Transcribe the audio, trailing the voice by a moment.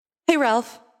Hey,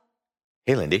 Ralph.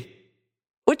 Hey, Lindy.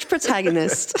 Which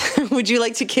protagonist would you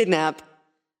like to kidnap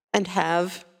and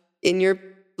have in your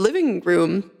living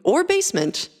room or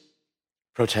basement?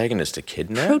 Protagonist to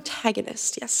kidnap?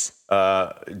 Protagonist, yes.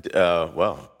 A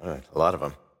lot of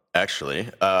them, actually.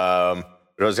 But I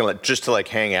was going to just to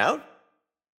hang out?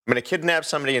 I'm going to kidnap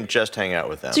somebody and just hang out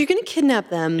with them. So you're going to kidnap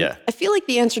them. Yeah. I feel like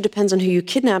the answer depends on who you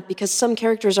kidnap because some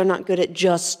characters are not good at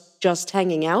just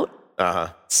hanging out. Uh-huh.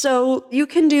 So you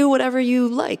can do whatever you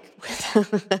like with them.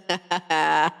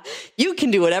 You can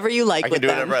do whatever you like with them. I can do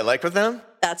whatever I like with them?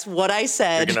 That's what I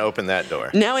said. You're going to open that door.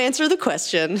 Now answer the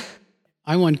question.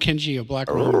 I want Kenji a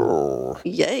black room.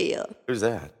 Yeah. Who's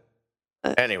that?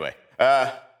 Anyway.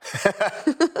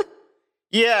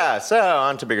 Yeah, so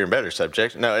on to bigger and better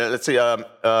subject. No, let's see.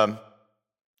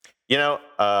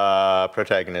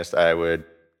 Protagonist, I would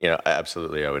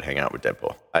hang out with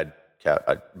Deadpool.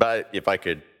 But if I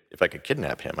could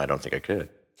kidnap him, I don't think I could.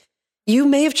 You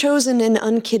may have chosen an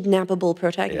unkidnappable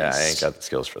protagonist. Yeah, I ain't got the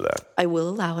skills for that. I will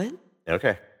allow it.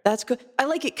 Okay. That's good. I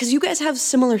like it because you guys have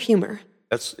similar humor.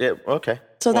 That's it. Okay.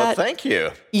 So thank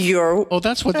you. That's what they You're are.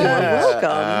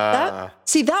 welcome.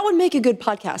 That would make a good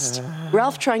podcast.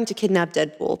 Ralph trying to kidnap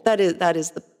Deadpool. That is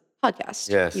the podcast.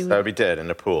 Yes, that would be dead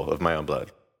in a pool of my own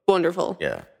blood. Wonderful.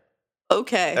 Yeah.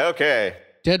 Okay.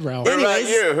 Dead Ralph. What about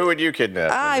you? Who would you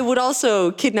kidnap? I would also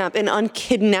kidnap an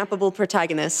unkidnappable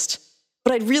protagonist,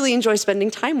 but I'd really enjoy spending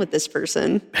time with this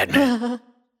person. Batman.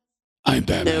 I'm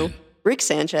Batman. No, Rick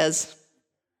Sanchez.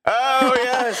 Oh,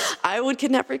 yes. I would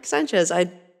kidnap Rick Sanchez.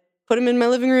 I'd put him in my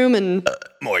living room and...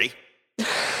 Morty.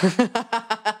 Grandpa!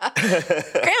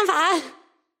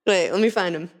 Wait, let me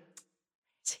find him.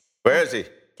 Where is he?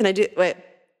 Can I do... Wait.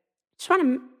 Just want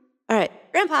to... All right.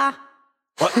 Grandpa!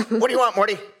 What do you want,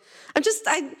 Morty? I don't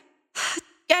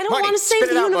Morty, want to save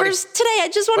the universe today. I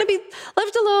just want to be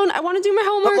left alone. I want to do my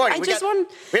homework. Morty,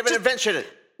 We have an adventure.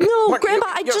 No, Morty, Grandpa,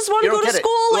 I just want to go to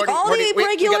school like all the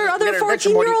regular other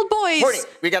 14-year-old boys. Morty,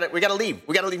 we gotta leave.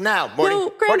 We gotta leave now, Morty. No,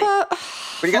 Grandpa.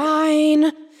 Morty.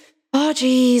 Fine. Oh,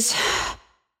 jeez.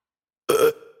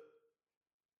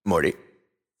 Morty.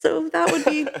 So that would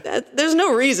be... there's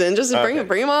no reason. Just bring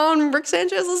him on, Rick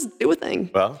Sanchez. Let's do a thing.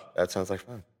 Well, that sounds like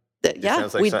fun. Yeah.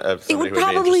 Sounds like somebody who would be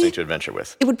interesting to adventure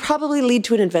with. It would probably lead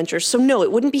to an adventure. So no,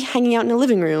 it wouldn't be hanging out in a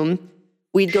living room.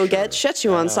 We'd go get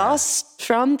Szechuan sauce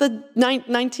from the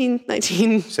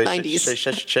 1990s. Szechuan.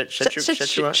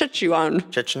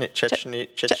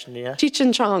 Cheech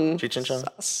and Chong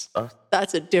sauce.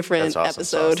 That's a different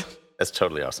episode. Sauce. That's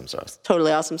totally awesome sauce.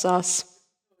 Totally awesome sauce.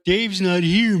 Dave's not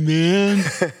here, man.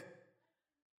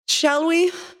 Shall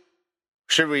we?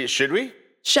 Should we?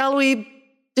 Shall we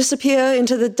disappear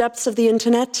into the depths of the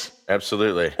internet?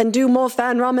 Absolutely. And do more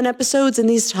fan ramen episodes in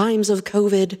these times of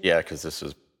COVID? Yeah, because this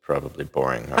is probably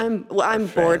boring. I'm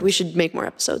bored. We should make more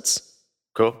episodes.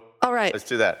 Cool. All right. Let's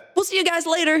do that. We'll see you guys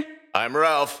later. I'm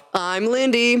Ralph. I'm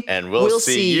Lindy. And we'll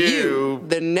see you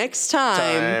the next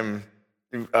time.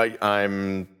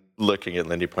 I'm looking at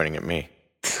Lindy pointing at me.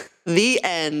 The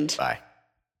end. Bye.